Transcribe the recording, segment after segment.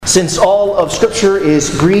Since all of Scripture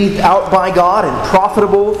is breathed out by God and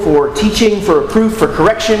profitable for teaching, for reproof, for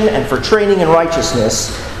correction, and for training in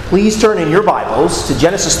righteousness, please turn in your Bibles to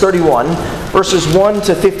Genesis 31, verses 1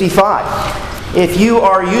 to 55. If you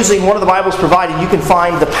are using one of the Bibles provided, you can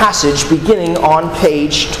find the passage beginning on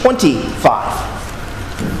page 25.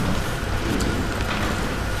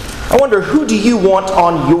 I wonder, who do you want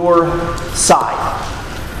on your side?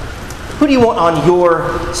 Who do you want on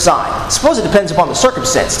your side? I suppose it depends upon the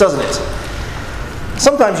circumstance, doesn't it?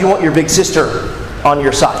 Sometimes you want your big sister on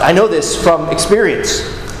your side. I know this from experience.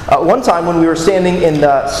 One time when we were standing in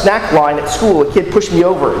the snack line at school, a kid pushed me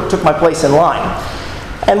over and took my place in line.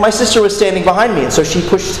 And my sister was standing behind me, and so she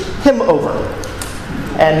pushed him over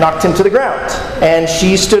and knocked him to the ground. And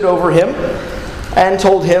she stood over him and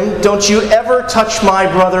told him, "Don't you ever touch my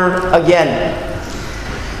brother again."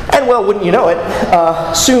 And well, wouldn't you know it,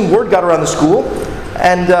 soon word got around the school,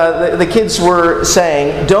 and the kids were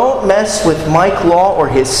saying, "Don't mess with Mike Law or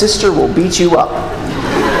his sister will beat you up."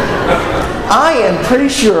 I am pretty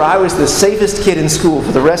sure I was the safest kid in school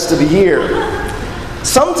for the rest of the year.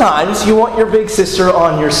 Sometimes you want your big sister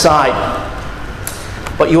on your side,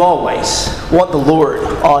 but you always want the Lord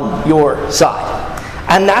on your side.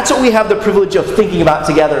 And that's what we have the privilege of thinking about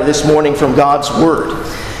together this morning from God's Word.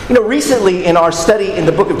 You know, recently in our study in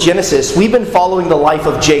the book of Genesis, we've been following the life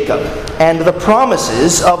of Jacob and the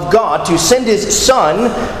promises of God to send his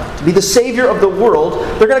son to be the Savior of the world.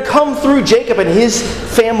 They're going to come through Jacob and his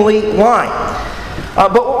family line.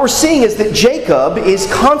 But what we're seeing is that Jacob is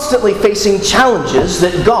constantly facing challenges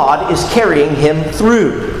that God is carrying him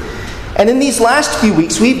through. And in these last few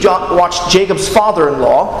weeks, we've watched Jacob's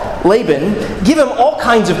father-in-law, Laban, give him all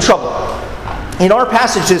kinds of trouble. In our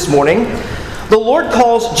passage this morning, the Lord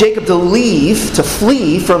calls Jacob to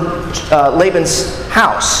flee from Laban's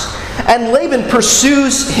house. And Laban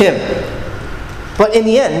pursues him. But in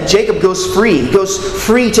the end, Jacob goes free. He goes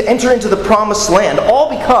free to enter into the promised land, all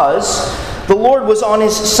because the Lord was on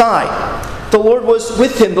his side. The Lord was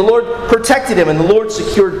with him. The Lord protected him, and the Lord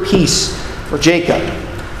secured peace for Jacob.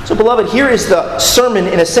 So, beloved, here is the sermon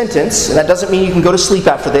in a sentence, and that doesn't mean you can go to sleep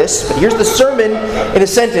after this, but here's the sermon in a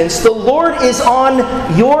sentence. The Lord is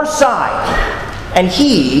on your side, and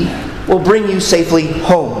He will bring you safely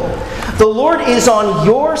home. The Lord is on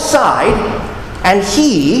your side, and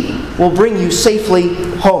He will bring you safely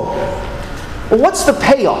home. Well, what's the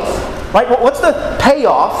payoff? Right? What's the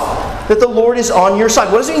payoff that the Lord is on your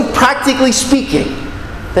side? What does it mean, practically speaking,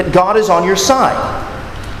 that God is on your side?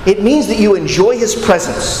 It means that you enjoy His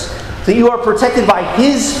presence, that you are protected by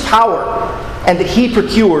His power, and that He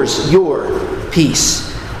procures your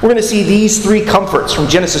peace. We're going to see these three comforts from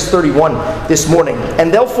Genesis 31 this morning,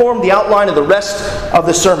 and they'll form the outline of the rest of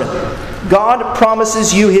the sermon. God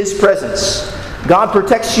promises you His presence. God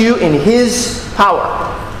protects you in His power,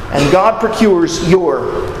 and God procures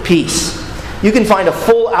your peace. You can find a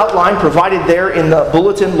full outline provided there in the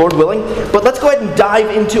bulletin, Lord willing. But let's go ahead and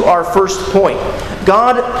dive into our first point.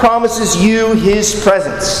 God promises you His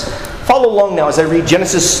presence. Follow along now as I read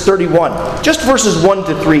Genesis 31. Just verses 1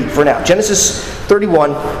 to 3 for now. Genesis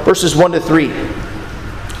 31, verses 1 to 3.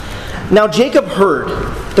 Now Jacob heard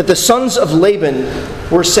that the sons of Laban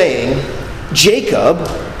were saying, "Jacob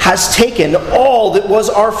has taken all that was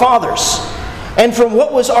our father's. And from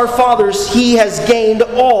what was our father's, he has gained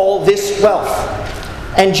all this wealth."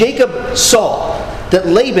 And Jacob saw that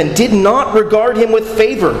Laban did not regard him with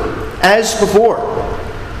favor as before.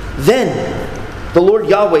 Then the Lord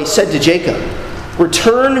Yahweh said to Jacob,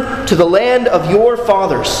 "Return to the land of your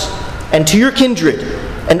fathers and to your kindred,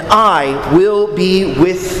 and I will be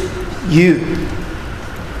with you."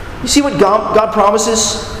 You see what God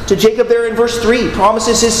promises to Jacob there in verse 3? He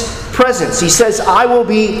promises His presence. He says, "I will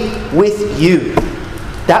be with you."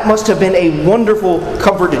 That must have been a wonderful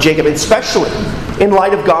comfort to Jacob, especially in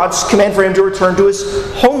light of God's command for him to return to his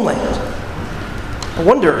homeland. I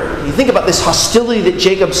wonder, you think about this hostility that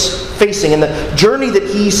Jacob's facing and the journey that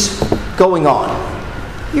he's going on.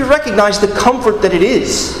 You recognize the comfort that it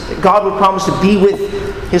is that God would promise to be with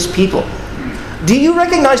His people. Do you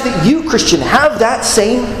recognize that you, Christian, have that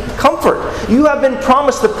same comfort? You have been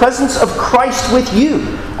promised the presence of Christ with you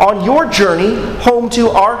on your journey home to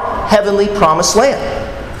our heavenly promised land.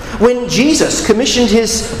 When Jesus commissioned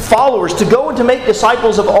His followers to go and to make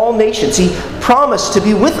disciples of all nations, He promised to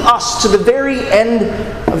be with us to the very end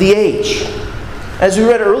of the age. As we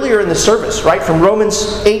read earlier in the service, right, from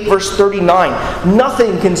Romans 8, verse 39,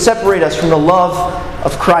 nothing can separate us from the love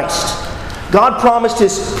of Christ. God promised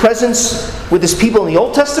His presence with His people in the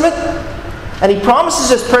Old Testament, and He promises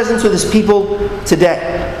His presence with His people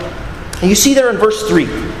today. And you see there in verse 3,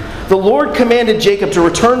 the Lord commanded Jacob to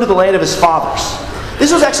return to the land of his fathers.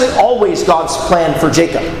 This was actually always God's plan for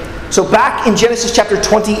Jacob. So back in Genesis chapter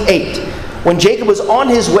 28, when Jacob was on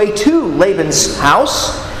his way to Laban's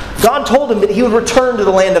house, God told him that he would return to the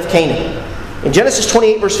land of Canaan. In Genesis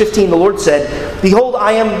 28 verse 15, the Lord said, "Behold,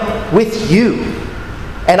 I am with you,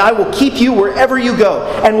 and I will keep you wherever you go,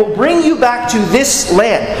 and will bring you back to this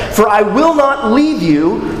land. For I will not leave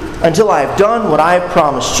you until I have done what I have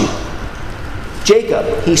promised you."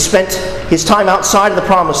 Jacob, he spent his time outside of the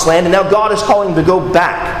promised land, and now God is calling him to go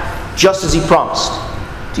back, just as he promised.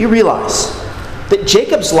 Do you realize that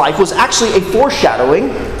Jacob's life was actually a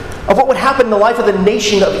foreshadowing of what would happen in the life of the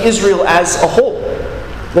nation of Israel as a whole?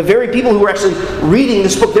 The very people who were actually reading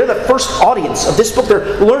this book, they're the first audience of this book.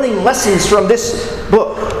 They're learning lessons from this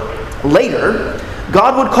book. Later,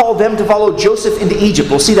 God would call them to follow Joseph into Egypt.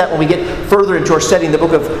 We'll see that when we get further into our study in the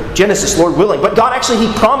book of Genesis, Lord willing. But God actually,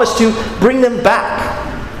 he promised to bring them back.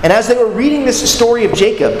 And as they were reading this story of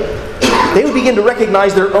Jacob, they would begin to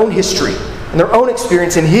recognize their own history and their own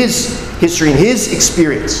experience in his history and his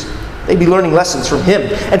experience. They'd be learning lessons from him.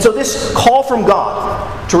 And so this call from God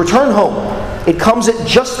to return home, it comes at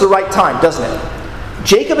just the right time, doesn't it?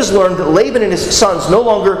 Jacob has learned that Laban and his sons no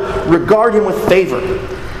longer regard him with favor.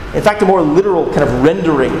 In fact, a more literal kind of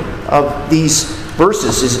rendering of these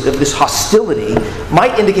verses, of this hostility,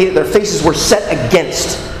 might indicate that their faces were set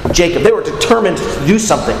against Jacob. They were determined to do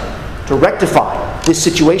something to rectify this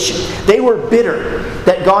situation. They were bitter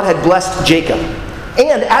that God had blessed Jacob,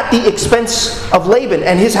 and at the expense of Laban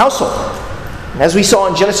and his household. As we saw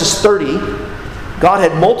in Genesis 30, God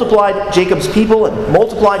had multiplied Jacob's people and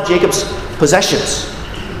multiplied Jacob's possessions.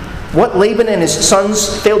 What Laban and his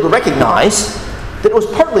sons failed to recognize, that it was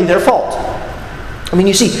partly their fault. I mean,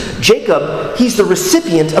 you see, Jacob, he's the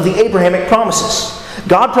recipient of the Abrahamic promises.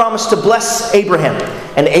 God promised to bless Abraham,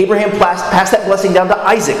 and Abraham passed that blessing down to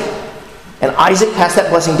Isaac, and Isaac passed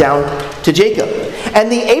that blessing down to Jacob.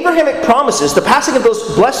 And the Abrahamic promises, the passing of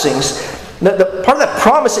those blessings, the part of that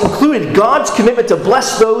promise included God's commitment to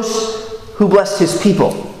bless those who blessed his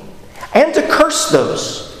people, and to curse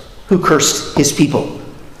those who cursed his people.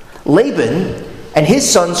 Laban and his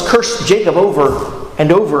sons cursed Jacob over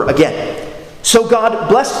and over again. So God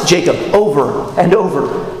blessed Jacob over and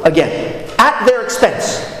over again, at their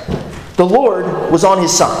expense. The Lord was on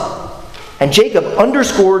his side. And Jacob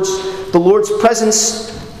underscores the Lord's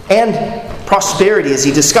presence and prosperity as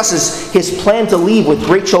he discusses his plan to leave with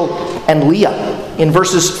Rachel and Leah in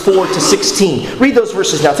verses 4 to 16. Read those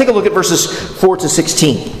verses now. Take a look at verses 4 to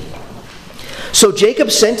 16. "So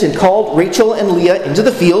Jacob sent and called Rachel and Leah into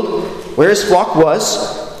the field where his flock was,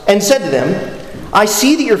 and said to them, 'I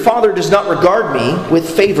see that your father does not regard me with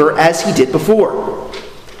favor as he did before.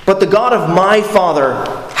 But the God of my father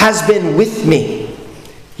has been with me.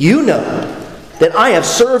 You know that I have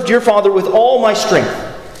served your father with all my strength.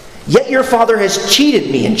 Yet your father has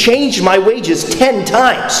cheated me and changed my wages 10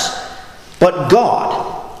 times. But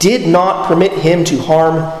God did not permit him to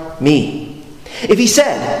harm me. If he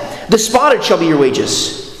said, the spotted shall be your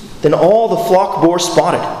wages, then all the flock bore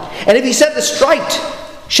spotted. And if he said, the striped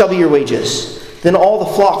shall be your wages, then all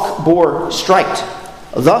the flock bore striped.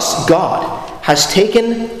 Thus God has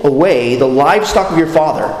taken away the livestock of your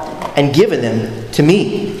father and given them to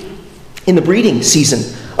me. In the breeding season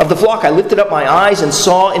of the flock I lifted up my eyes and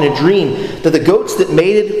saw in a dream that the goats that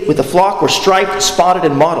mated with the flock were striped, spotted,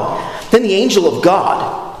 and mottled. Then the angel of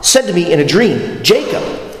God said to me in a dream, Jacob.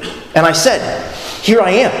 And I said, here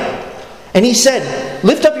I am. And he said,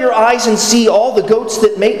 lift up your eyes and see, all the goats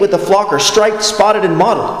that mate with the flock are striped, spotted, and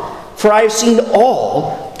mottled. For I have seen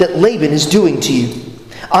all that Laban is doing to you.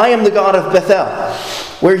 I am the God of Bethel,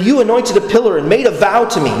 where you anointed a pillar and made a vow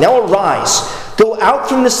to me. Now arise, go out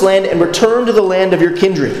from this land and return to the land of your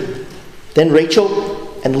kindred. Then Rachel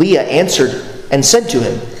and Leah answered and said to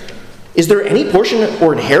him, is there any portion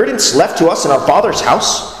or inheritance left to us in our father's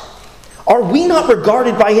house? Are we not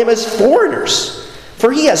regarded by him as foreigners?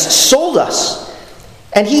 For he has sold us,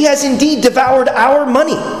 and he has indeed devoured our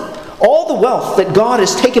money. All the wealth that God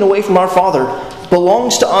has taken away from our father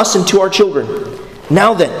belongs to us and to our children.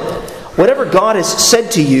 Now then, whatever God has said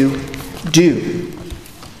to you, do.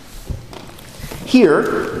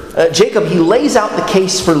 Here, Jacob, he lays out the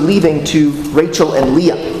case for leaving to Rachel and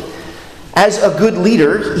Leah. As a good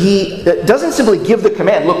leader, he doesn't simply give the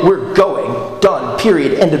command, look, we're going, done,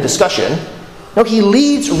 period, end of discussion. No, he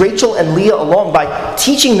leads Rachel and Leah along by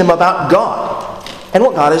teaching them about God and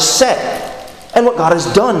what God has said and what God has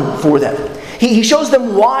done for them. He shows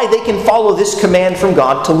them why they can follow this command from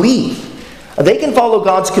God to leave. They can follow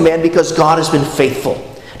God's command because God has been faithful.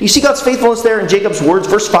 Do you see God's faithfulness there in Jacob's words?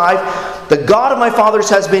 Verse 5, the God of my fathers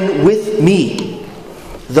has been with me.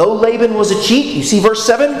 Though Laban was a cheat, you see verse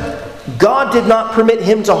 7, God did not permit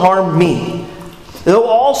him to harm me. Though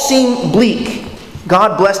all seem bleak,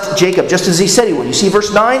 God blessed Jacob just as he said he would. You see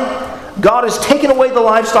verse 9? God has taken away the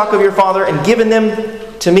livestock of your father and given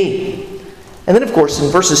them to me. And then, of course,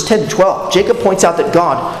 in verses 10 to 12, Jacob points out that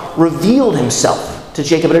God revealed himself to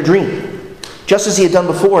Jacob in a dream, just as he had done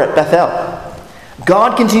before at Bethel.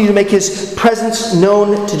 God continued to make his presence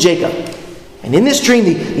known to Jacob. And in this dream,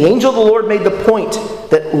 the angel of the Lord made the point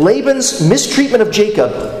that Laban's mistreatment of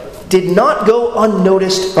Jacob did not go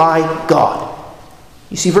unnoticed by God.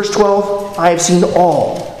 You see verse 12? I have seen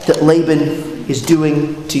all that Laban is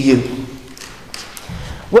doing to you.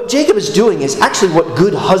 What Jacob is doing is actually what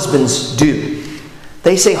good husbands do.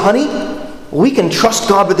 They say, honey, we can trust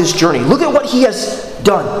God with this journey. Look at what he has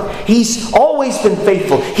done. He's always been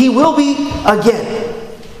faithful. He will be again.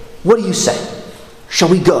 What do you say? Shall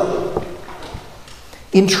we go?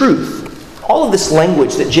 In truth, all of this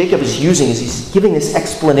language that Jacob is using as he's giving this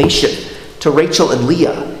explanation to Rachel and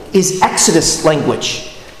Leah is Exodus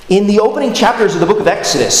language. In the opening chapters of the book of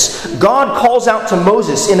Exodus, God calls out to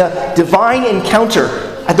Moses in a divine encounter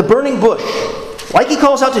at the burning bush, like he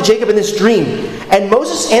calls out to Jacob in this dream. And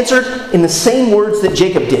Moses answered in the same words that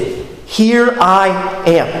Jacob did. Here I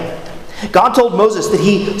am. God told Moses that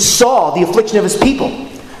he saw the affliction of his people.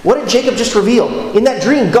 What did Jacob just reveal? In that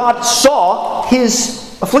dream, God saw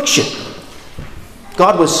his affliction.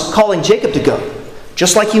 God was calling Jacob to go,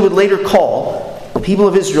 just like he would later call the people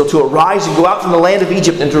of Israel to arise and go out from the land of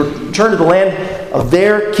Egypt and to return to the land of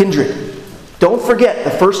their kindred. Don't forget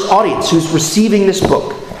the first audience who's receiving this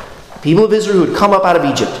book. The people of Israel who had come up out of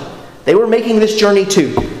Egypt. They were making this journey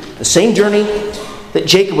too. The same journey that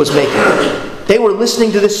Jacob was making. They were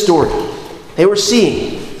listening to this story. They were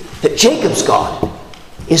seeing that Jacob's God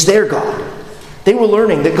is their God. They were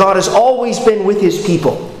learning that God has always been with his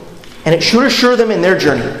people. And it should assure them in their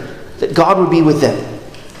journey that God would be with them.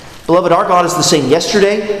 Beloved, our God is the same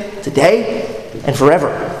yesterday, today, and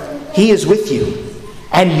forever. He is with you.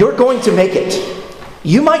 And you're going to make it.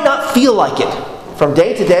 You might not feel like it from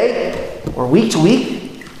day to day, or week to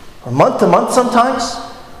week, or month to month sometimes,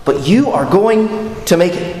 but you are going to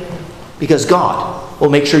make it. Because God will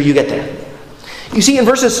make sure you get there. You see, in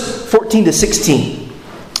verses 14 to 16,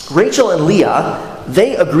 Rachel and Leah,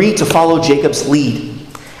 they agree to follow Jacob's lead.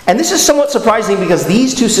 And this is somewhat surprising because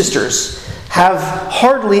these two sisters have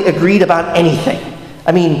hardly agreed about anything.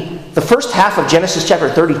 I mean, the first half of Genesis chapter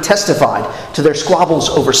 30 testified to their squabbles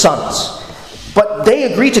over sons. But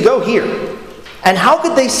they agreed to go here. And how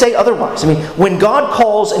could they say otherwise? I mean, when God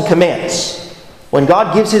calls and commands, when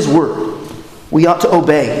God gives his word, we ought to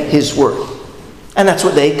obey his word. And that's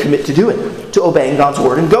what they commit to doing, to obeying God's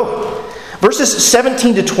word and going. Verses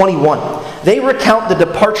 17 to 21, they recount the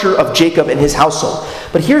departure of Jacob and his household.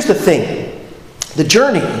 But here's the thing. The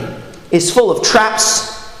journey is full of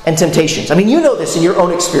traps and temptations. I mean, you know this in your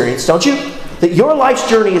own experience, don't you? That your life's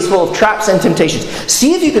journey is full of traps and temptations.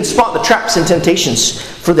 See if you can spot the traps and temptations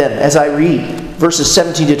for them as I read verses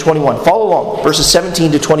 17 to 21. Follow along, verses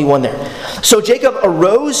 17 to 21 there. So Jacob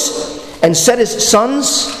arose and set his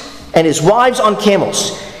sons and his wives on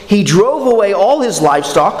camels. He drove away all his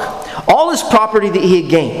livestock, all his property that he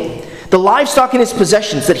had gained, the livestock and his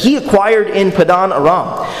possessions that he acquired in Padan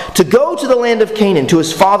Aram, to go to the land of Canaan, to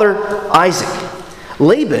his father Isaac.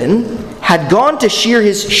 Laban had gone to shear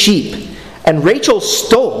his sheep, and Rachel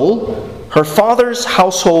stole her father's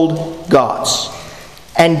household gods.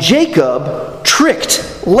 And Jacob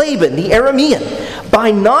tricked Laban, the Aramean,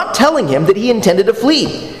 by not telling him that he intended to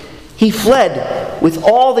flee. He fled with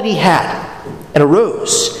all that he had, and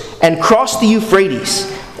arose, and crossed the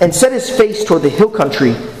Euphrates, and set his face toward the hill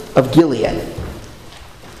country of Gilead.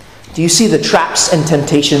 Do you see the traps and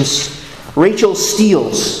temptations? Rachel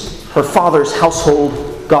steals her father's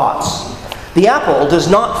household gods. The apple does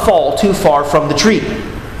not fall too far from the tree.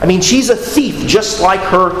 I mean, she's a thief just like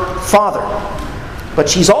her father. But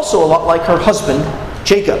she's also a lot like her husband,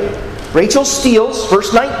 Jacob. Rachel steals,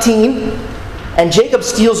 verse 19, and Jacob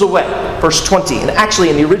steals away, verse 20. And actually,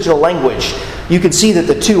 in the original language, you can see that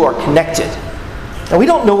the two are connected. Now, we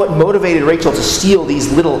don't know what motivated Rachel to steal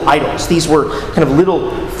these little idols. These were kind of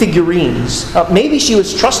little figurines. Maybe she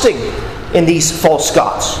was trusting in these false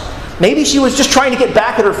gods. Maybe she was just trying to get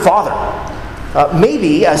back at her father.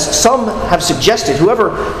 Maybe, as some have suggested,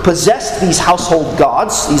 whoever possessed these household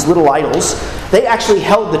gods, these little idols, they actually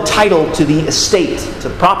held the title to the estate, to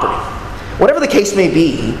the property. Whatever the case may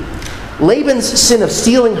be, Laban's sin of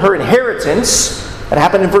stealing her inheritance, that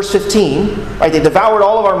happened in verse 15, right? They devoured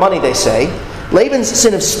all of our money, they say. Laban's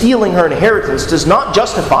sin of stealing her inheritance does not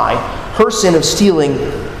justify her sin of stealing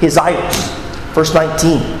his idols. Verse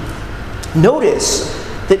 19. Notice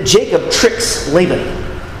that Jacob tricks Laban.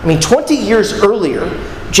 20 years earlier,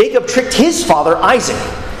 Jacob tricked his father Isaac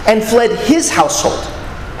and fled his household.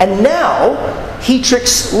 And now he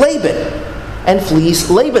tricks Laban and flees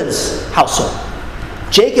Laban's household.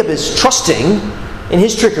 Jacob is trusting in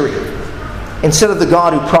his trickery instead of the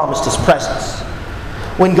God who promised his presence.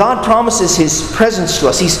 When God promises his presence to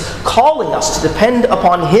us, he's calling us to depend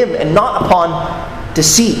upon him and not upon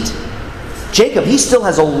deceit. Jacob, he still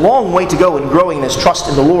has a long way to go in growing his trust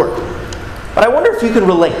in the Lord. But I wonder if you can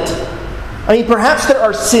relate. Perhaps there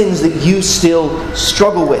are sins that you still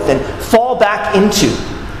struggle with and fall back into,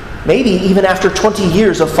 maybe even after 20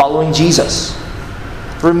 years of following Jesus.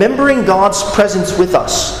 Remembering God's presence with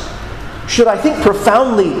us should, I think,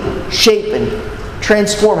 profoundly shape and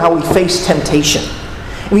transform how we face temptation.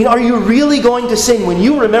 Are you really going to sin when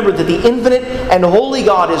you remember that the infinite and holy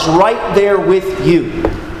God is right there with you?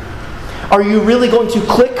 Are you really going to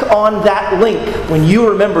click on that link when you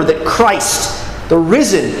remember that Christ, the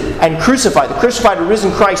risen and crucified, the crucified and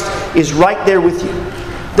risen Christ, is right there with you?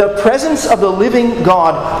 The presence of the living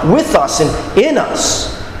God with us and in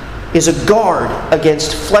us is a guard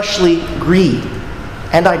against fleshly greed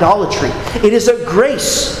and idolatry. It is a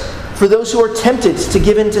grace for those who are tempted to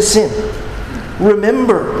give in to sin.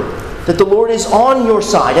 Remember that the Lord is on your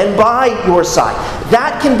side and by your side.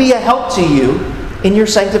 That can be a help to you in your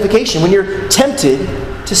sanctification when you're tempted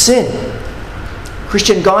to sin.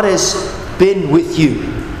 Christian, God has been with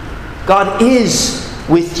you. God is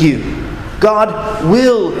with you. God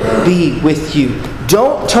will be with you.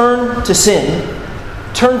 Don't turn to sin.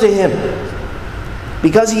 Turn to him.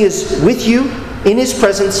 Because he is with you in his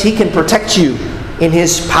presence, he can protect you in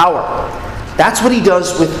his power. That's what he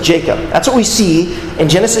does with Jacob. That's what we see in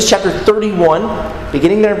Genesis chapter 31,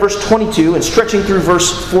 beginning there in verse 22 and stretching through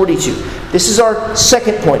verse 42. This is our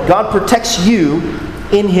second point. God protects you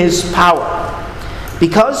in his power.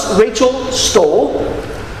 Because Rachel stole,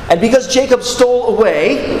 and because Jacob stole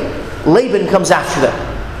away, Laban comes after them.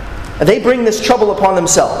 And they bring this trouble upon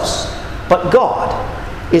themselves. But God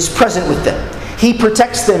is present with them. He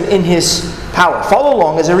protects them in his power. Follow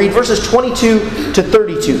along as I read verses 22 to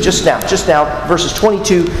 32. Just now, verses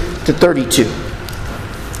 22 to 32.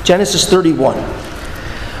 Genesis 31.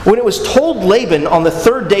 When it was told Laban on the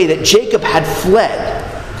third day that Jacob had fled,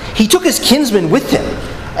 he took his kinsmen with him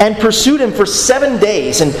and pursued him for 7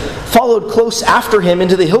 days and followed close after him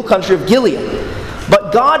into the hill country of Gilead.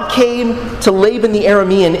 But God came to Laban the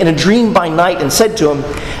Aramean in a dream by night and said to him,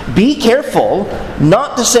 "Be careful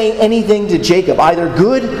not to say anything to Jacob, either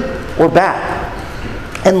good or bad."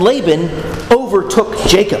 And Laban overtook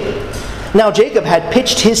Jacob. Now Jacob had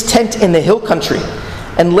pitched his tent in the hill country,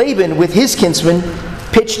 and Laban with his kinsmen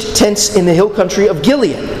pitched tents in the hill country of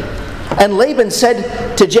Gilead. And Laban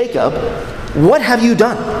said to Jacob, "What have you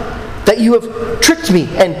done, that you have tricked me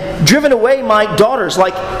and driven away my daughters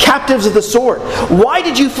like captives of the sword? Why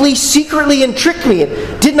did you flee secretly and trick me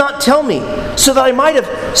and did not tell me, so that I might have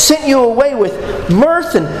sent you away with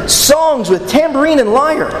mirth and songs, with tambourine and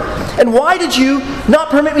lyre? And why did you not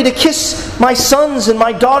permit me to kiss my sons and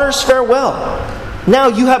my daughters farewell? Now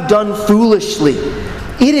you have done foolishly.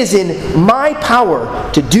 It is in my power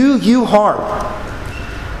to do you harm.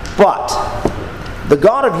 But the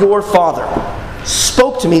God of your father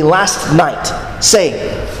spoke to me last night, saying,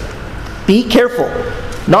 'Be careful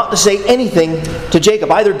not to say anything to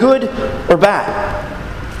Jacob, either good or bad.'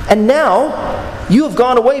 And now you have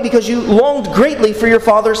gone away because you longed greatly for your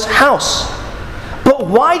father's house. But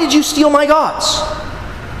why did you steal my gods?"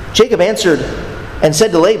 Jacob answered and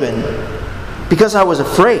said to Laban, "Because I was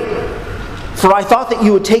afraid, for I thought that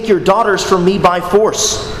you would take your daughters from me by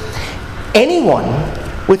force. Anyone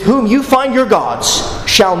with whom you find your gods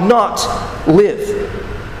shall not live.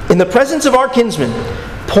 In the presence of our kinsmen,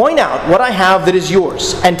 point out what I have that is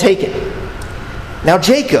yours, and take it." Now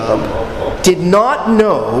Jacob did not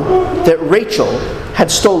know that Rachel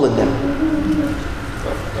had stolen them.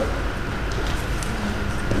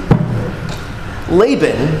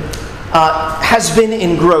 Laban has been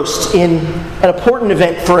engrossed in an important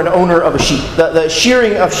event for an owner of a sheep, the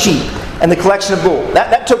shearing of sheep and the collection of wool.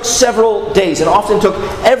 That took several days and often took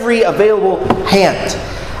every available hand.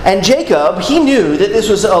 And Jacob, he knew that this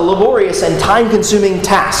was a laborious and time-consuming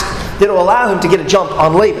task that will allow him to get a jump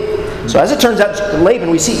on Laban. So as it turns out, Laban,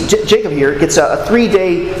 we see Jacob here gets a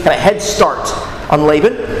 3-day kind of head start on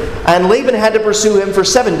Laban. And Laban had to pursue him for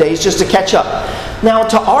 7 days just to catch up. Now,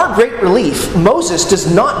 to our great relief, Moses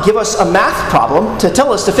does not give us a math problem to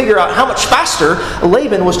tell us to figure out how much faster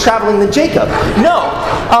Laban was traveling than Jacob. No,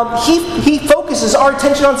 he focuses our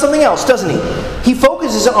attention on something else, doesn't he? He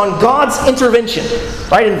focuses on God's intervention.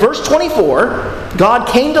 Right? In verse 24, God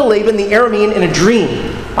came to Laban the Aramean in a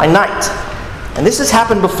dream by night. And this has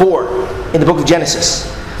happened before in the book of Genesis.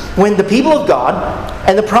 When the people of God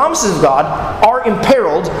and the promises of God are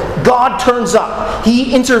imperiled, God turns up.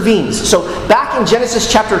 He intervenes. So back in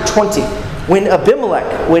Genesis chapter 20,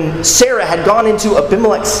 when Sarah had gone into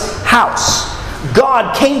Abimelech's house,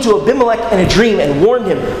 God came to Abimelech in a dream and warned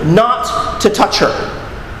him not to touch her.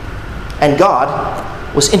 And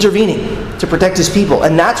God was intervening to protect his people.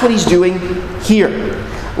 And that's what he's doing here.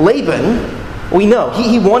 Laban, we know,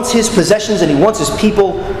 he wants his possessions and he wants his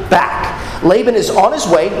people back. Laban is on his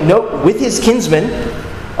way, note, with his kinsmen,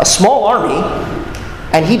 a small army,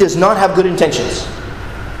 and he does not have good intentions.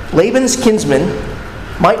 Laban's kinsmen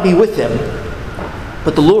might be with him,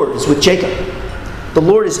 but the Lord is with Jacob. The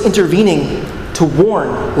Lord is intervening to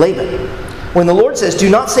warn Laban. When the Lord says, do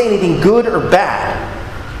not say anything good or bad,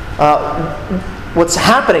 what's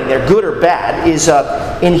happening there, good or bad, is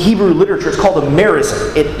in Hebrew literature, it's called a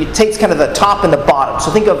merism. It takes kind of the top and the bottom. So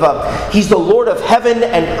think of, he's the Lord of heaven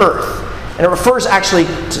and earth. And it refers actually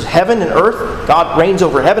to heaven and earth. God reigns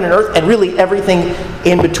over heaven and earth, and really everything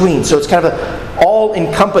in between. So it's kind of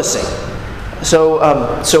all-encompassing.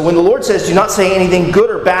 So when the Lord says, do not say anything good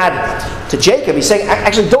or bad to Jacob, he's saying,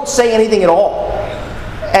 actually, don't say anything at all.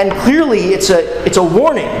 And clearly, it's a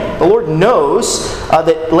warning. The Lord knows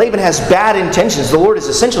that Laban has bad intentions. The Lord is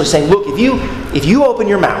essentially saying, look, if you open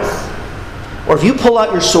your mouth, or if you pull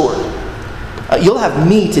out your sword, you'll have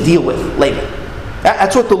me to deal with, Laban.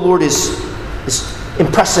 That's what the Lord is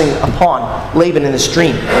impressing upon Laban in this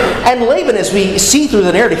dream. And Laban, as we see through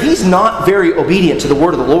the narrative, he's not very obedient to the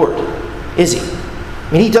word of the Lord, is he?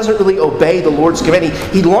 I mean, he doesn't really obey the Lord's command.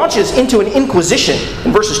 He launches into an inquisition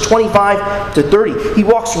in verses 25 to 30. He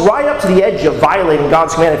walks right up to the edge of violating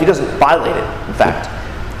God's command if he doesn't violate it, in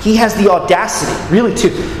fact. He has the audacity, really,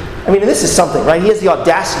 and this is something, right? He has the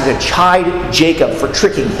audacity to chide Jacob for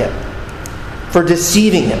tricking him, for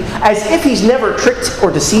deceiving him, as if he's never tricked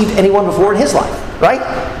or deceived anyone before in his life, right?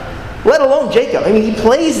 Let alone Jacob. I mean, he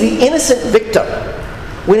plays the innocent victim,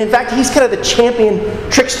 when in fact he's kind of the champion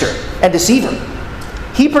trickster and deceiver.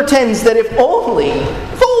 He pretends that if only,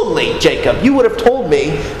 Jacob, you would have told me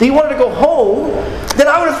that you wanted to go home, then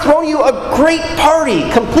I would have thrown you a great party,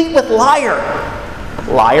 complete with liar.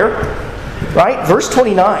 Liar, right? Verse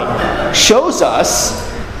 29 shows us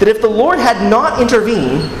that if the Lord had not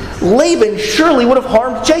intervened, Laban surely would have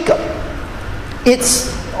harmed Jacob.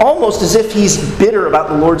 It's almost as if he's bitter about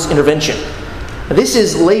the Lord's intervention. This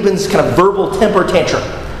is Laban's kind of verbal temper tantrum.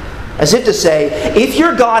 As if to say, if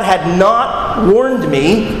your God had not warned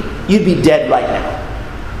me, you'd be dead right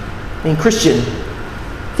now. I mean, Christian,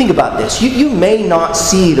 think about this. You may not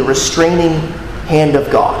see the restraining hand of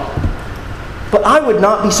God. But I would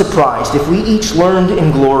not be surprised if we each learned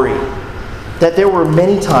in glory that there were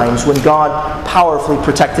many times when God powerfully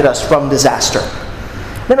protected us from disaster.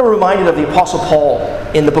 Then I'm reminded of the Apostle Paul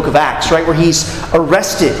in the book of Acts, right, where he's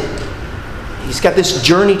arrested. He's got this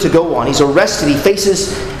journey to go on. He's arrested. He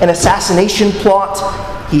faces an assassination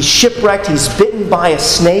plot. He's shipwrecked. He's bitten by a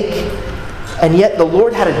snake. And yet the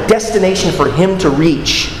Lord had a destination for him to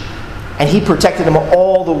reach. And he protected him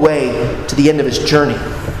all the way to the end of his journey.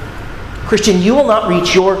 Christian, you will not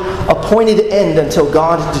reach your appointed end until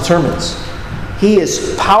God determines. He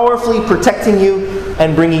is powerfully protecting you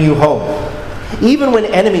and bringing you home. Even when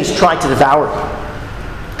enemies try to devour you,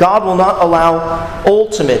 God will not allow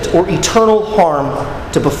ultimate or eternal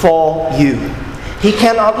harm to befall you. He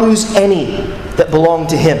cannot lose any that belong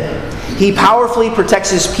to him. He powerfully protects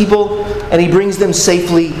his people and he brings them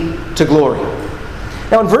safely to glory.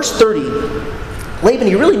 Now in verse 30, Laban,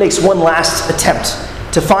 he really makes one last attempt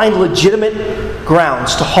to find legitimate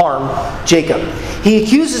grounds to harm Jacob. He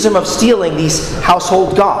accuses him of stealing these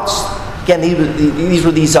household gods. Again, these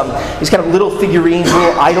were these kind of little figurines,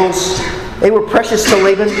 little idols. They were precious to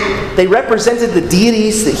Laban. They represented the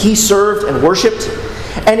deities that he served and worshipped.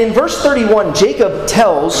 And in verse 31, Jacob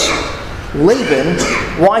tells Laban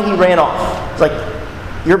why he ran off. It's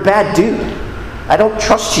like, you're a bad dude. I don't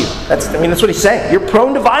trust you. That's what he's saying. You're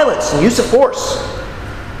prone to violence and use of force.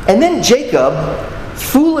 And then Jacob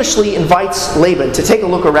foolishly invites Laban to take a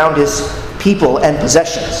look around his people and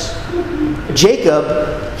possessions.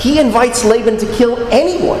 Jacob, he invites Laban to kill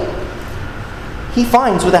anyone he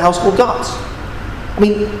finds with the household gods. I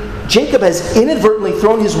mean, Jacob has inadvertently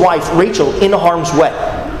thrown his wife, Rachel, into harm's way.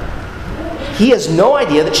 He has no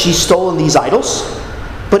idea that she's stolen these idols,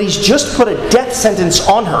 but he's just put a death sentence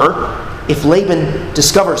on her if Laban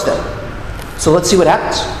discovers them. So let's see what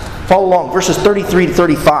happens. Follow along, verses 33 to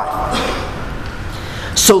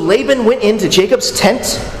 35. So Laban went into Jacob's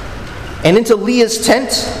tent, and into Leah's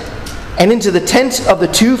tent, and into the tent of the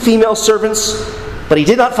two female servants, but he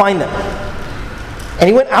did not find them. And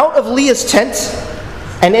he went out of Leah's tent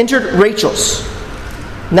and entered Rachel's.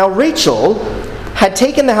 Now Rachel had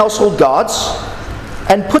taken the household gods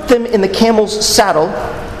and put them in the camel's saddle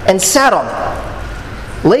and sat on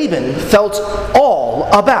them. Laban felt all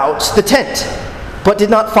about the tent, but did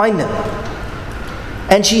not find them.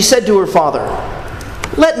 And she said to her father,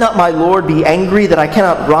 "Let not my lord be angry that I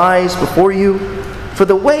cannot rise before you, for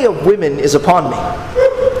the way of women is upon me."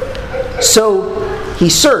 So he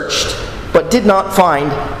searched, but did not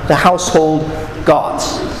find the household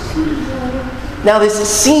gods. Now this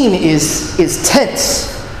scene is tense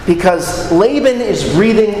because Laban is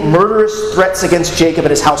breathing murderous threats against Jacob and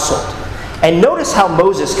his household. And notice how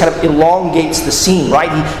Moses kind of elongates the scene,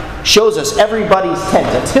 right? He shows us everybody's tent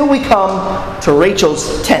until we come to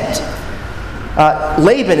Rachel's tent.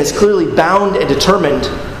 Laban is clearly bound and determined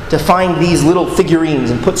to find these little figurines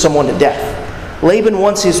and put someone to death. Laban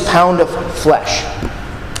wants his pound of flesh.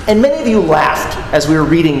 And many of you laughed as we were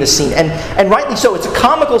reading this scene, and rightly so. It's a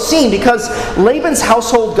comical scene because Laban's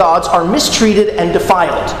household gods are mistreated and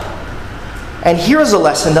defiled. And here's a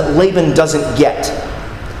lesson that Laban doesn't get,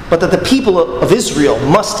 but that the people of Israel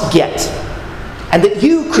must get, and that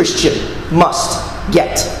you, Christian, must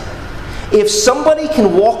get. If somebody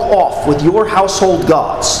can walk off with your household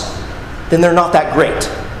gods, then they're not that great.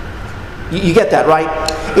 You get that, right?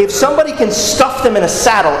 If somebody can stuff them in a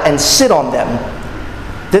saddle and sit on them,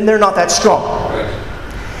 then they're not that strong.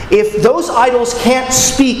 If those idols can't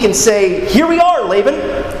speak and say, "Here we are, Laban,"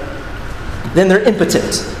 then they're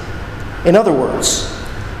impotent. In other words,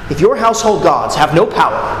 if your household gods have no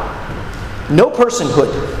power, no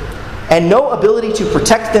personhood, and no ability to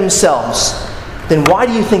protect themselves, then why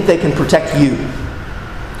do you think they can protect you?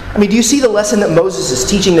 I mean, do you see the lesson that Moses is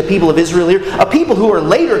teaching the people of Israel here? A people who are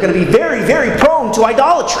later going to be very, very prone to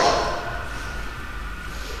idolatry.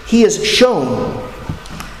 He has shown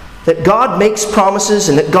that God makes promises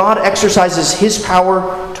and that God exercises His power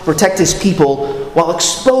to protect His people while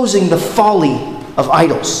exposing the folly of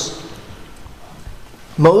idols.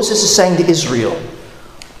 Moses is saying to Israel,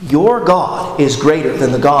 your God is greater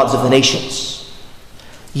than the gods of the nations.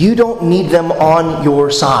 You don't need them on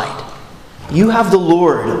your side. You have the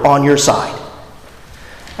Lord on your side.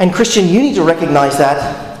 And Christian, you need to recognize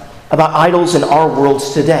that about idols in our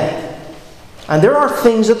worlds today. And there are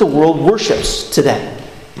things that the world worships today.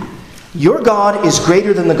 Your God is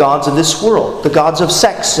greater than the gods of this world, the gods of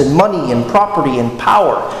sex and money and property and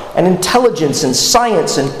power and intelligence and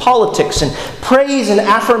science and politics and praise and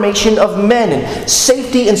affirmation of men and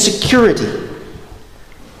safety and security.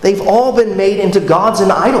 They've all been made into gods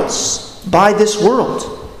and idols by this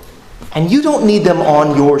world. And you don't need them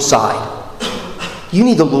on your side. You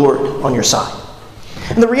need the Lord on your side.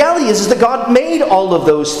 And the reality is that God made all of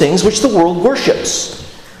those things which the world worships.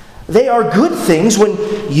 They are good things when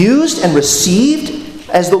used and received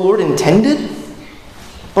as the Lord intended.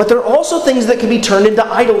 But they're also things that can be turned into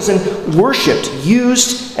idols and worshipped,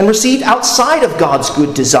 used, and received outside of God's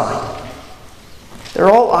good design. They're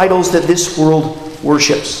all idols that this world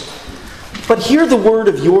worships. But hear the word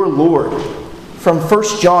of your Lord from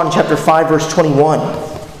 1 John chapter 5, verse 21.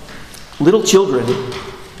 Little children,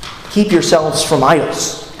 keep yourselves from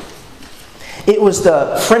idols. It was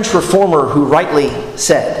the French reformer who rightly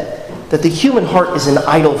said that the human heart is an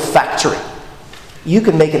idol factory. You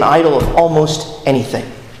can make an idol of almost anything.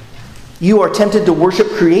 You are tempted to worship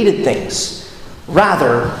created things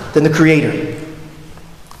rather than the Creator.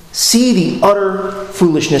 See the utter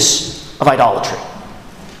foolishness of idolatry.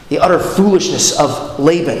 The utter foolishness of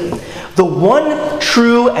Laban. The one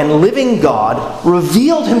true and living God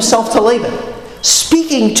revealed himself to Laban,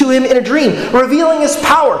 speaking to him in a dream, revealing his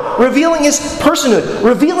power, revealing his personhood,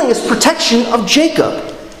 revealing his protection of Jacob.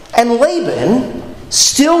 And Laban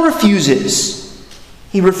still refuses.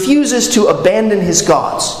 He refuses to abandon his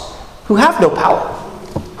gods, who have no power,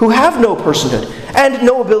 who have no personhood, and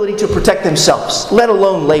no ability to protect themselves, let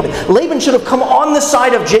alone Laban. Laban should have come on the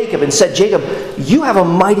side of Jacob and said, Jacob, you have a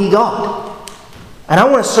mighty God, and I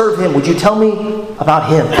want to serve him. Would you tell me about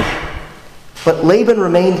him? But Laban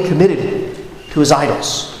remained committed to his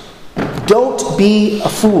idols. Don't be a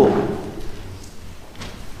fool.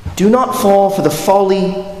 Do not fall for the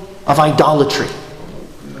folly of idolatry.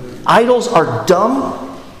 Idols are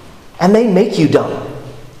dumb, and they make you dumb.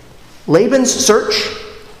 Laban's search,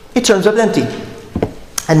 it turns up empty.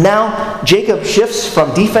 And now Jacob shifts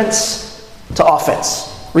from defense to offense.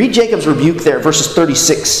 Read Jacob's rebuke there, verses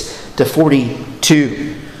 36 to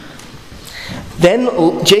 42.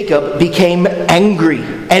 Then Jacob became angry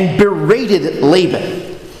and berated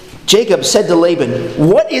Laban. Jacob said to Laban,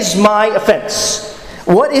 "What is my offense?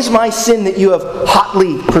 What is my sin that you have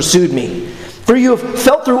hotly pursued me? For you have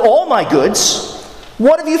felt through all my goods.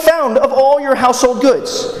 What have you found of all your household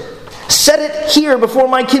goods? Set it here before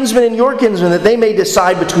my kinsmen and your kinsmen, that they may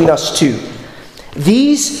decide between us two.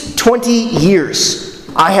 These 20 years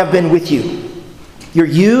I have been with you. Your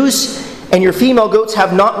ewes and your female goats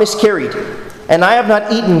have not miscarried, and I have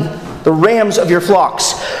not eaten the rams of your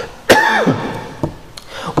flocks.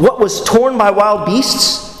 What was torn by wild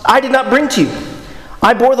beasts, I did not bring to you.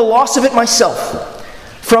 I bore the loss of it myself.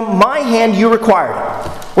 From my hand you required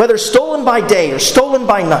it, whether stolen by day or stolen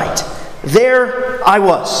by night. There I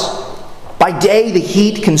was. By day the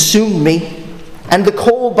heat consumed me, and the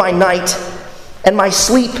cold by night, and my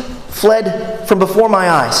sleep fled from before my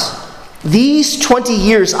eyes. These 20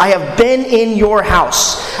 years I have been in your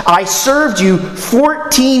house. I served you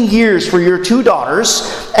 14 years for your 2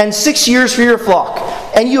 daughters, and 6 years for your flock,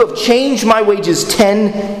 and you have changed my wages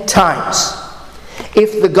 10 times.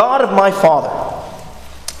 If the God of my father,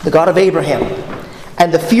 the God of Abraham,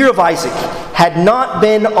 and the fear of Isaac had not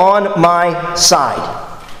been on my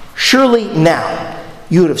side, surely now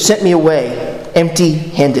you would have sent me away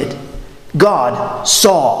empty-handed. God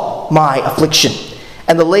saw my affliction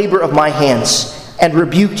and the labor of my hands, and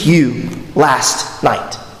rebuked you last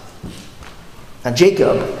night. Now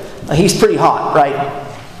Jacob, he's pretty hot,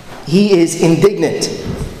 right? He is indignant.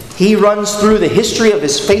 He runs through the history of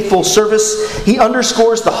his faithful service. He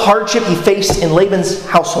underscores the hardship he faced in Laban's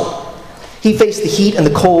household. He faced the heat and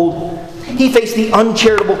the cold. He faced the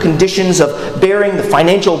uncharitable conditions of bearing the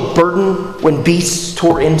financial burden when beasts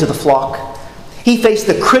tore into the flock. He faced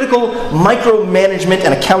the critical micromanagement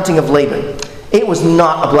and accounting of Laban. It was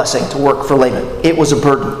not a blessing to work for Laban. It was a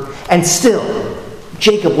burden. And still,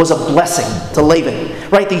 Jacob was a blessing to Laban.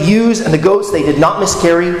 Right? The ewes and the goats, they did not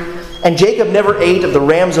miscarry. And Jacob never ate of the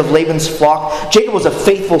rams of Laban's flock. Jacob was a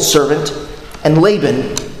faithful servant. And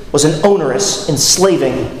Laban was an onerous,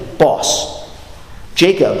 enslaving boss.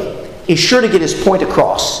 Jacob is sure to get his point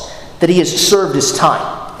across that he has served his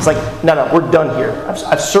time. It's like, no, we're done here.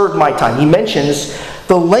 I've served my time. He mentions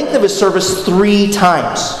the length of his service 3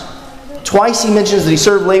 times. Twice he mentions that he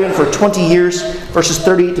served Laban for 20 years, verses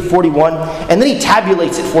 38 to 41. And then he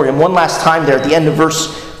tabulates it for him one last time there at the end of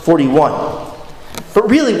verse 41. But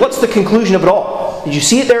really, what's the conclusion of it all? Did you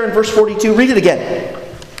see it there in verse 42? Read it again.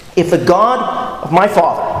 If the God of my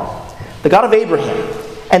father, the God of Abraham,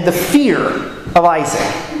 and the fear of Isaac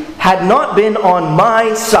had not been on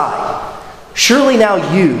my side, surely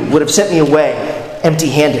now you would have sent me away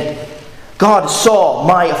empty-handed. God saw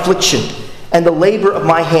my affliction and the labor of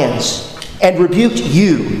my hands, and rebuked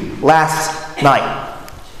you last night.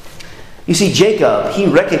 You see, Jacob, he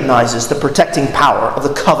recognizes the protecting power of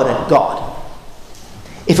the covenant God.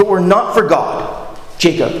 If it were not for God,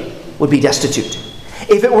 Jacob would be destitute.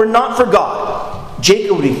 If it were not for God,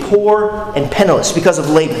 Jacob would be poor and penniless because of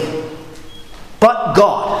Laban. But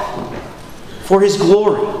God, for his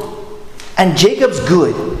glory and Jacob's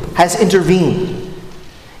good, has intervened.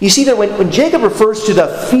 You see that when Jacob refers to the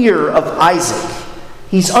fear of Isaac,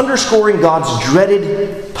 he's underscoring God's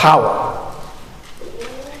dreaded power.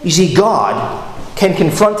 You see, God can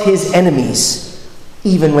confront his enemies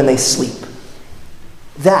even when they sleep.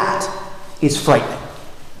 That is frightening.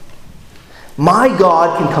 My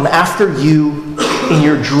God can come after you in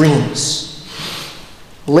your dreams.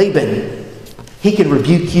 Laban, he can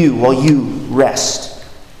rebuke you while you rest.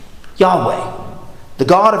 Yahweh, the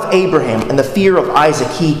God of Abraham and the fear of Isaac,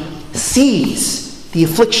 he sees the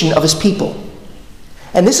affliction of his people.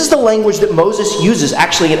 And this is the language that Moses uses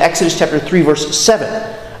actually in Exodus chapter 3, verse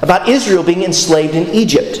 7, about Israel being enslaved in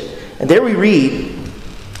Egypt. And there we read,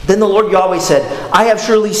 Then the Lord Yahweh said, I have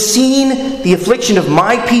surely seen the affliction of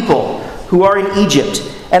my people who are in Egypt,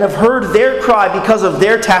 and have heard their cry because of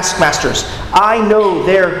their taskmasters. I know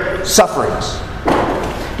their sufferings.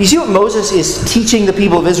 Do you see what Moses is teaching the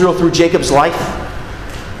people of Israel through Jacob's life?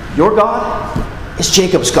 Your God is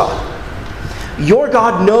Jacob's God. Your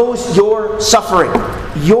God knows your suffering,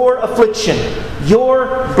 your affliction,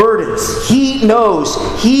 your burdens. He knows,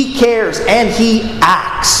 He cares, and He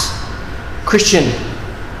acts. Christian,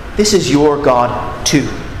 this is your God too.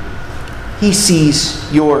 He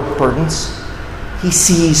sees your burdens. He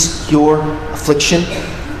sees your affliction.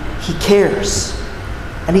 He cares,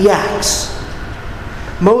 and He acts.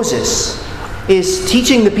 Moses is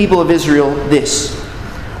teaching the people of Israel this.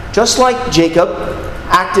 Just like Jacob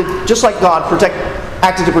acted, just like God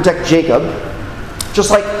acted to protect Jacob, just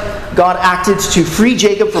like God acted to free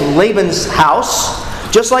Jacob from Laban's house,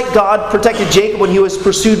 just like God protected Jacob when he was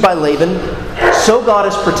pursued by Laban, so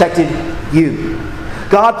God has protected you.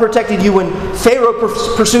 God protected you when Pharaoh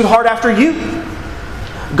pursued hard after you.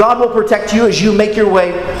 God will protect you as you make your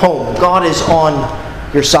way home. God is on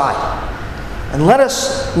your side. And let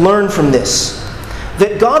us learn from this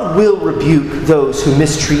that God will rebuke those who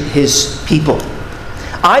mistreat his people.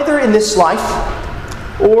 Either in this life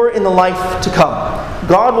or in the life to come,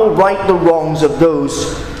 God will right the wrongs of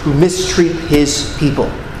those who mistreat his people.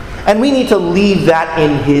 And we need to leave that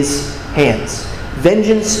in his hands.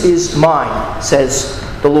 Vengeance is mine, says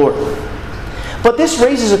the Lord. But this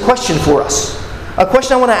raises a question for us. A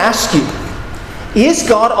question I want to ask you. Is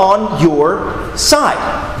God on your side?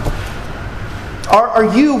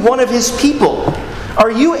 Are you one of his people? Are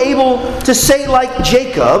you able to say like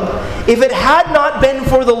Jacob, if it had not been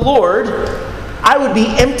for the Lord, I would be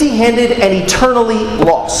empty-handed and eternally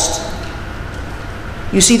lost?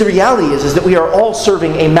 You see, the reality is that we are all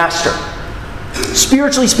serving a master.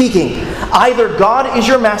 Spiritually speaking, either God is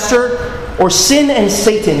your master or sin and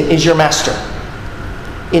Satan is your master.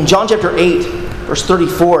 In John chapter 8, verse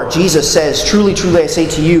 34, Jesus says, "Truly, truly, I say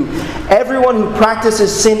to you, everyone who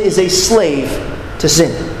practices sin is a slave to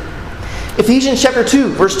sin." Ephesians chapter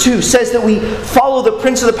 2, verse 2 says that we follow the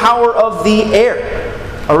prince of the power of the air,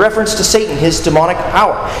 a reference to Satan, his demonic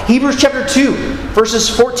power. Hebrews chapter 2, verses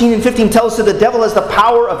 14 and 15 tell us that the devil has the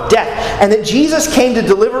power of death and that Jesus came to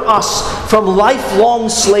deliver us from lifelong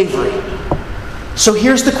slavery. So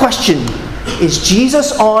here's the question. Is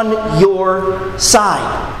Jesus on your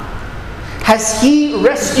side? Has he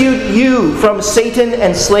rescued you from Satan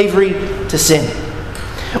and slavery to sin?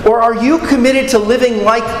 Or are you committed to living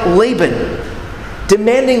like Laban,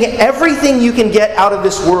 demanding everything you can get out of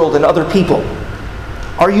this world and other people?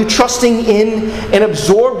 Are you trusting in and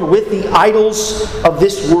absorbed with the idols of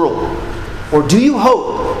this world? Or do you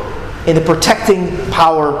hope in the protecting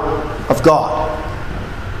power of God?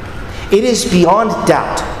 It is beyond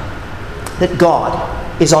doubt that God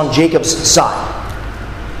is on Jacob's side.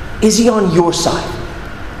 Is he on your side?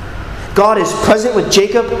 God is present with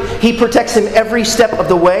Jacob. He protects him every step of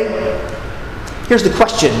the way. Here's the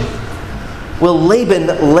question. Will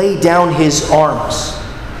Laban lay down his arms?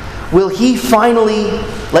 Will he finally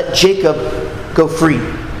let Jacob go free?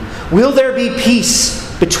 Will there be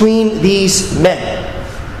peace between these men?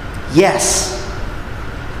 Yes.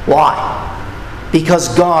 Why? Because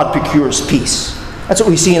God procures peace. That's what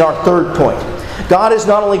we see in our third point. God is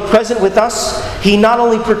not only present with us, he not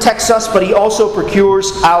only protects us, but he also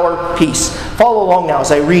procures our peace. Follow along now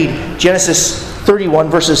as I read Genesis 31,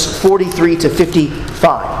 verses 43 to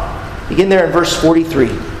 55. Begin there in verse 43.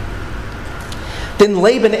 Then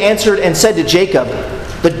Laban answered and said to Jacob,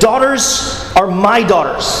 "The daughters are my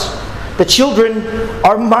daughters. The children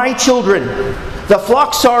are my children. The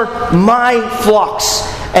flocks are my flocks.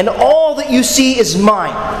 And all that you see is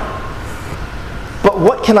mine. But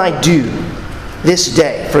what can I do this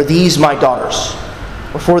day for these my daughters,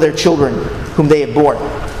 or for their children whom they have borne?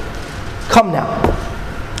 Come now,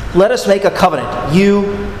 let us make a covenant,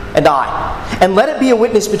 you and I, and let it be a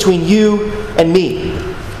witness between you and me."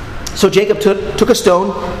 So Jacob took a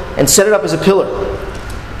stone and set it up as a pillar.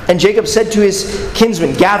 And Jacob said to his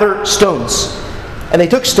kinsmen, "Gather stones." And they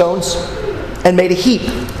took stones and made a heap,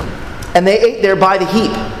 and they ate there by the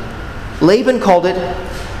heap. Laban called it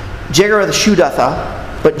Jegar-the-Shudatha,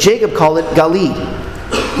 but Jacob called it Galeed.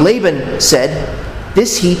 Laban said,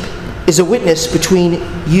 "This heap is a witness between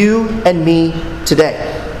you and me today."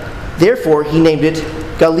 Therefore he named it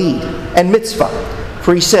Galeed and Mitzvah,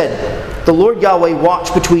 for he said, "The Lord Yahweh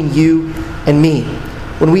watch between you and me,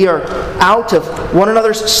 when we are out of one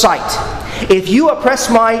another's sight. If you oppress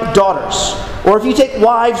my daughters, or if you take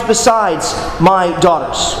wives besides my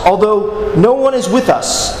daughters, although no one is with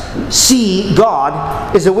us, see,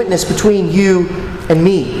 God is a witness between you and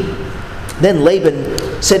me." Then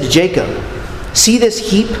Laban said to Jacob, "See this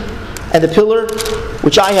heap and the pillar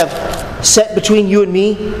which I have set between you and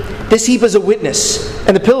me? This heap is a witness,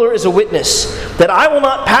 and the pillar is a witness, that I will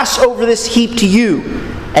not pass over this heap to you,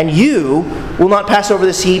 and you will not pass over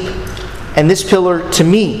this heap and this pillar to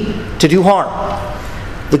me to do harm.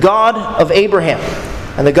 The God of Abraham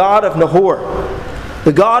and the God of Nahor,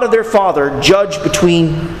 the God of their father, judge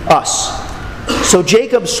between us." So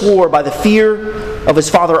Jacob swore by the fear of his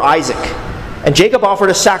father Isaac. And Jacob offered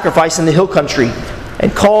a sacrifice in the hill country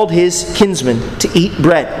and called his kinsmen to eat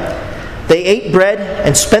bread. They ate bread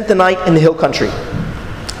and spent the night in the hill country.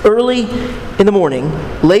 Early in the morning,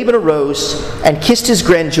 Laban arose and kissed his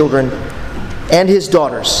grandchildren and his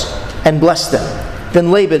daughters and blessed them.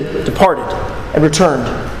 Then Laban departed and returned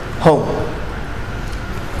home.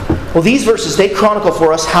 Well, these verses, they chronicle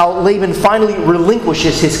for us how Laban finally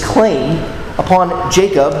relinquishes his claim upon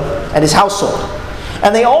Jacob and his household.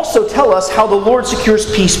 And they also tell us how the Lord secures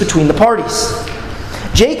peace between the parties.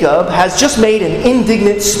 Jacob has just made an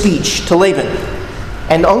indignant speech to Laban.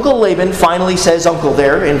 And Uncle Laban finally says uncle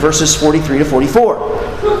there in verses 43 to 44.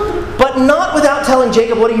 but not without telling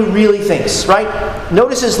Jacob what he really thinks, right?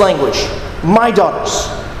 Notice his language. My daughters,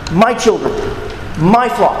 my children, my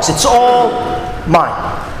flocks, it's all mine.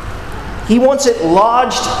 He wants it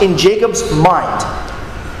lodged in Jacob's mind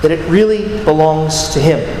that it really belongs to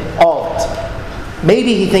him, all of it.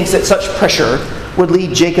 Maybe he thinks that such pressure would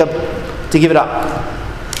lead Jacob to give it up.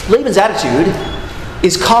 Laban's attitude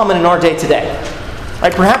is common in our day today.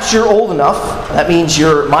 Right? Perhaps you're old enough, that means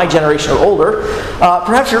you're my generation or older,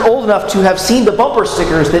 perhaps you're old enough to have seen the bumper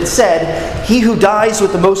stickers that said, "He who dies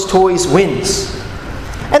with the most toys wins."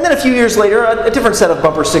 And then a few years later, a different set of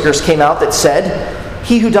bumper stickers came out that said,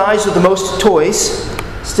 "He who dies with the most toys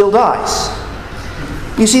still dies."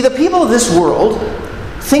 You see, the people of this world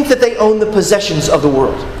think that they own the possessions of the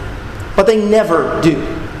world, but they never do.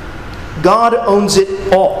 God owns it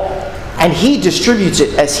all, and He distributes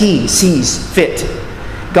it as He sees fit.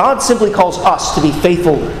 God simply calls us to be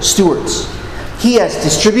faithful stewards. He has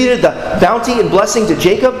distributed the bounty and blessing to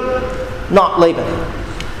Jacob, not Laban.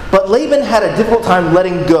 But Laban had a difficult time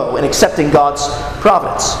letting go and accepting God's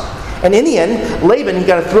providence. And in the end, Laban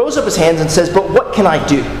kind of throws up his hands and says, "But what can I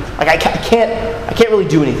do? Like I can't really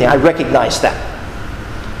do anything. I recognize that."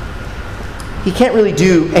 He can't really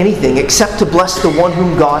do anything except to bless the one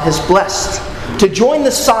whom God has blessed, to join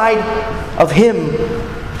the side of him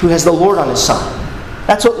who has the Lord on his side.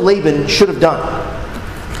 That's what Laban should have done.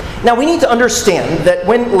 Now we need to understand that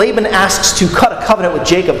when Laban asks to cut a covenant with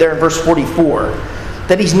Jacob there in verse 44,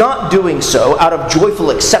 that he's not doing so out of joyful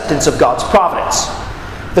acceptance of God's providence.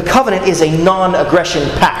 The covenant is a non-aggression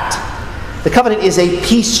pact. The covenant is a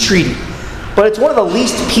peace treaty. But it's one of the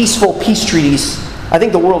least peaceful peace treaties I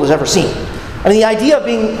think the world has ever seen. I mean, the idea of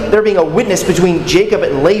there being a witness between Jacob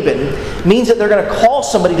and Laban means that they're going to call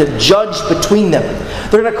somebody to judge between them.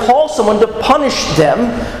 They're going to call someone to punish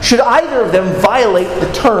them should either of them violate the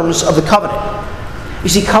terms of the covenant. You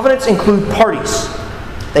see, covenants include parties.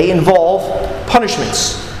 They involve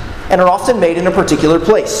punishments and are often made in a particular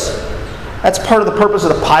place. That's part of the purpose of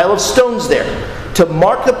the pile of stones there, to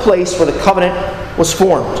mark the place where the covenant was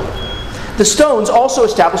formed. The stones also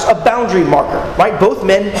establish a boundary marker, right? Both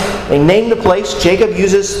men, they name the place. Jacob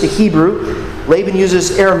uses the Hebrew, Laban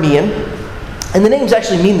uses Aramean, and the names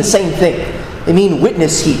actually mean the same thing. They mean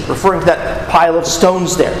witness heap, referring to that pile of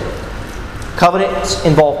stones there. Covenants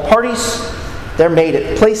involve parties, they're made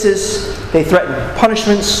at places, they threaten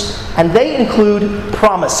punishments, and they include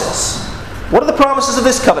promises. What are the promises of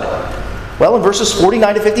this covenant? Well, in verses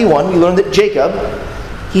 49 to 51, we learn that Jacob,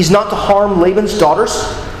 he's not to harm Laban's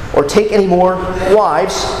daughters or take any more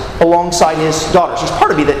wives alongside his daughters. There's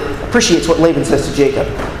part of me that appreciates what Laban says to Jacob.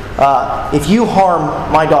 If you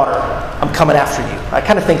harm my daughter, I'm coming after you. I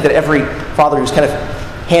kind of think that every father who's kind of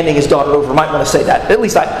handing his daughter over might want to say that. At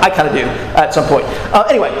least I kind of do at some point.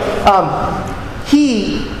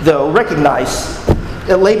 He, though, recognized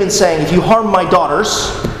that Laban's saying, if you harm my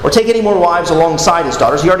daughters or take any more wives alongside his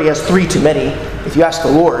daughters, he already has 3 too many, if you ask the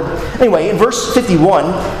Lord. Anyway, in verse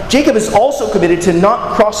 51, Jacob is also committed to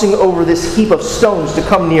not crossing over this heap of stones to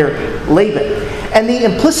come near Laban. And the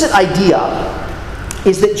implicit idea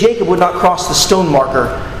is that Jacob would not cross the stone marker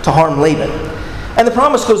to harm Laban. And the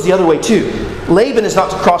promise goes the other way too. Laban is not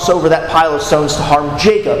to cross over that pile of stones to harm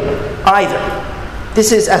Jacob either.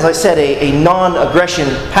 This is, as I said, a non-aggression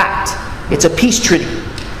pact. It's a peace treaty.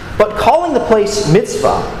 But calling the place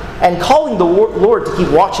mitzvah and calling the Lord to keep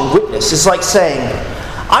watch and witness is like saying,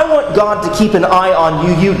 I want God to keep an eye on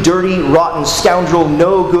you, you dirty, rotten scoundrel,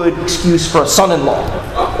 no good excuse for a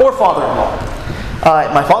son-in-law or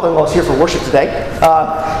father-in-law. My father-in-law is here for worship today.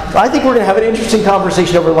 I think we're going to have an interesting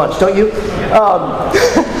conversation over lunch, don't you?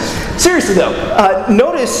 Seriously though,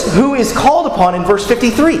 notice who is called upon in verse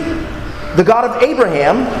 53. The God of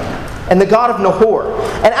Abraham and the God of Nahor.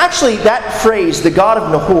 And actually that phrase, the God of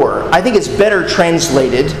Nahor, I think is better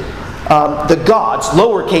translated, the gods,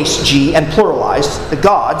 lowercase g and pluralized, the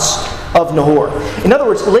gods of Nahor. In other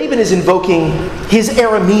words, Laban is invoking his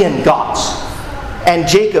Aramean gods and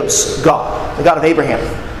Jacob's God, the God of Abraham.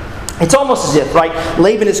 It's almost as if, right,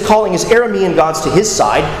 Laban is calling his Aramean gods to his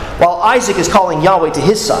side, while Isaac is calling Yahweh to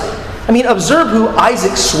his side. I mean, observe who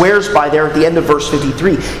Isaac swears by there at the end of verse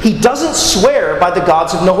 53. He doesn't swear by the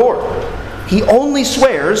gods of Nahor. He only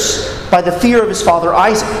swears by the fear of his father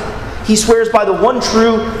Isaac. He swears by the one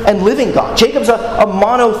true and living God. Jacob's a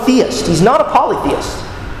monotheist. He's not a polytheist.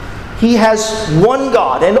 He has one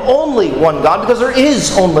God and only one God because there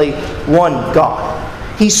is only one God.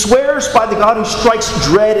 He swears by the God who strikes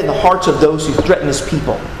dread in the hearts of those who threaten his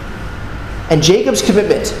people. And Jacob's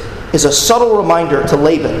commitment is a subtle reminder to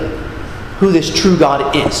Laban who this true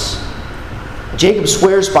God is. Jacob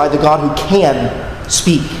swears by the God who can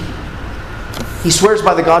speak. He swears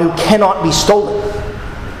by the God who cannot be stolen,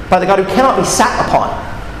 by the God who cannot be sat upon,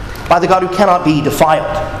 by the God who cannot be defiled,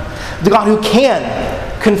 the God who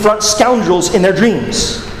can confront scoundrels in their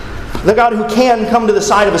dreams, the God who can come to the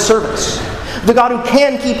side of his servants, the God who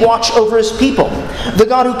can keep watch over his people, the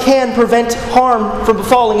God who can prevent harm from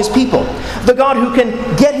befalling his people, the God who can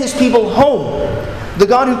get his people home, the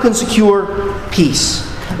God who can secure peace.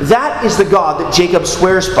 That is the God that Jacob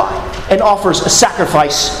swears by and offers a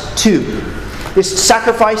sacrifice to. This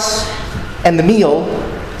sacrifice and the meal,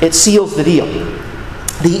 it seals the deal.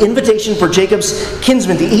 The invitation for Jacob's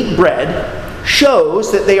kinsmen to eat bread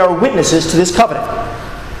shows that they are witnesses to this covenant.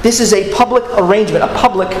 This is a public arrangement, a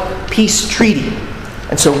public peace treaty.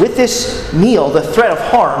 And so with this meal, the threat of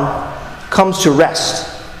harm comes to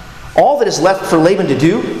rest. All that is left for Laban to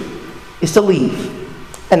do is to leave.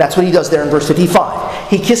 And that's what he does there in verse 55.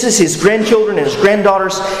 He kisses his grandchildren and his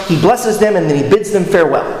granddaughters. He blesses them and then he bids them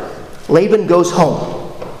farewell. Laban goes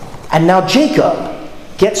home. And now Jacob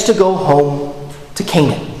gets to go home to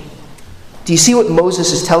Canaan. Do you see what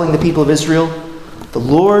Moses is telling the people of Israel? The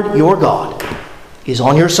Lord your God is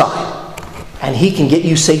on your side, and he can get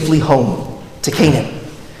you safely home to Canaan.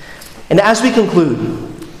 And as we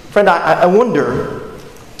conclude, friend, I wonder,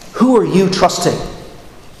 who are you trusting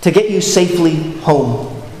to get you safely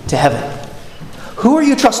home to heaven? Who are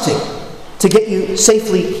you trusting to get you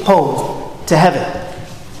safely home to heaven?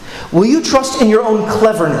 Will you trust in your own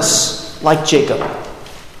cleverness like Jacob?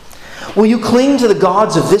 Will you cling to the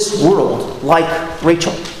gods of this world like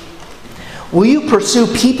Rachel? Will you pursue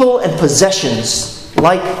people and possessions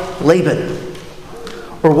like Laban?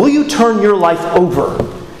 Or will you turn your life over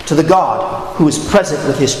to the God who is present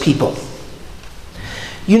with his people?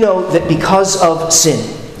 You know that because of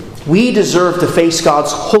sin, we deserve to face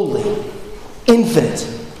God's holy, infinite,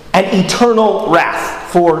 and eternal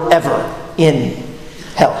wrath forever in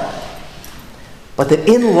hell. But that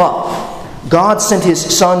in love, God sent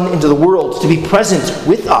his Son into the world to be present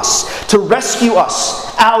with us, to rescue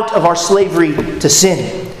us out of our slavery to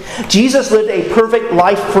sin. Jesus lived a perfect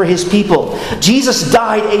life for his people. Jesus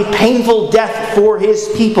died a painful death for his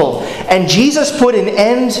people. And Jesus put an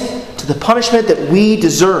end to the punishment that we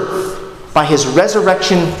deserve by his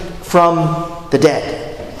resurrection from the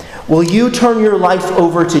dead. Will you turn your life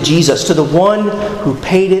over to Jesus, to the one who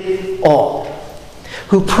paid it all,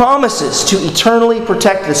 who promises to eternally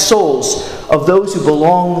protect the souls of those who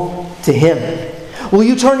belong to him? Will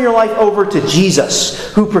you turn your life over to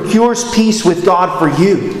Jesus, who procures peace with God for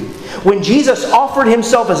you? When Jesus offered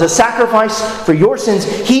himself as a sacrifice for your sins,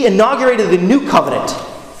 he inaugurated the new covenant.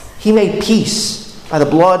 He made peace by the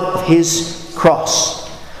blood of his cross.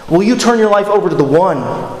 Will you turn your life over to the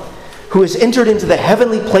one who has entered into the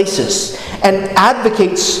heavenly places and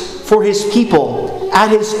advocates for his people at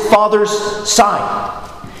his Father's side?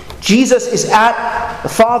 Jesus is at the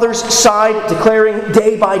Father's side, declaring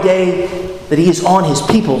day by day that he is on his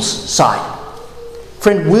people's side.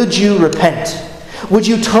 Friend, would you repent? Would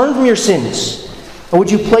you turn from your sins? Or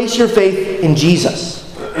would you place your faith in Jesus?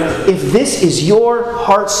 If this is your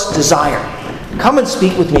heart's desire, come and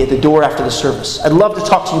speak with me at the door after the service. I'd love to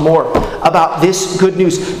talk to you more about this good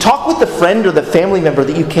news. Talk with the friend or the family member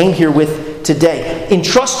that you came here with today.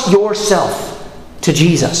 Entrust yourself to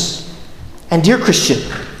Jesus. And dear Christian,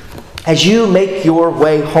 as you make your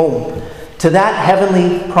way home to that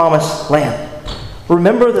heavenly promised land,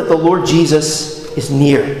 remember that the Lord Jesus is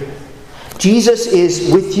near. Jesus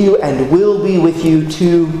is with you and will be with you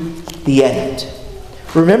to the end.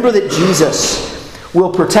 Remember that Jesus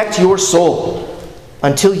will protect your soul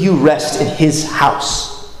until you rest in his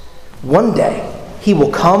house. One day, he will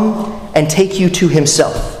come and take you to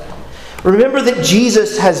himself. Remember that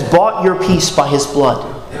Jesus has bought your peace by his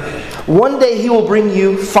blood. One day he will bring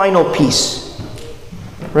you final peace.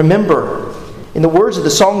 Remember, in the words of the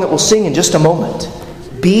song that we'll sing in just a moment,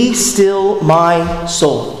 "Be still my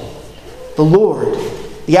soul. The Lord,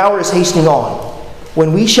 the hour is hastening on,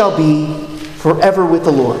 when we shall be forever with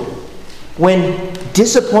the Lord. When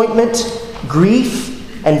disappointment,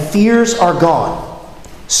 grief, and fears are gone,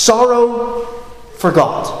 sorrow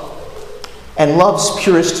forgot, and love's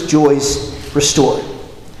purest joys restored.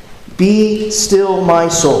 Be still my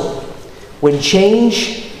soul. When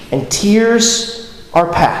change and tears are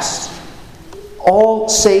past, all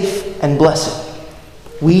safe and blessed,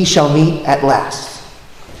 we shall meet at last.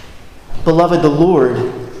 Beloved, the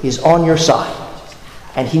Lord is on your side,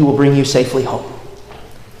 and he will bring you safely home."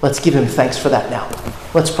 Let's give him thanks for that now.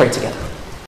 Let's pray together.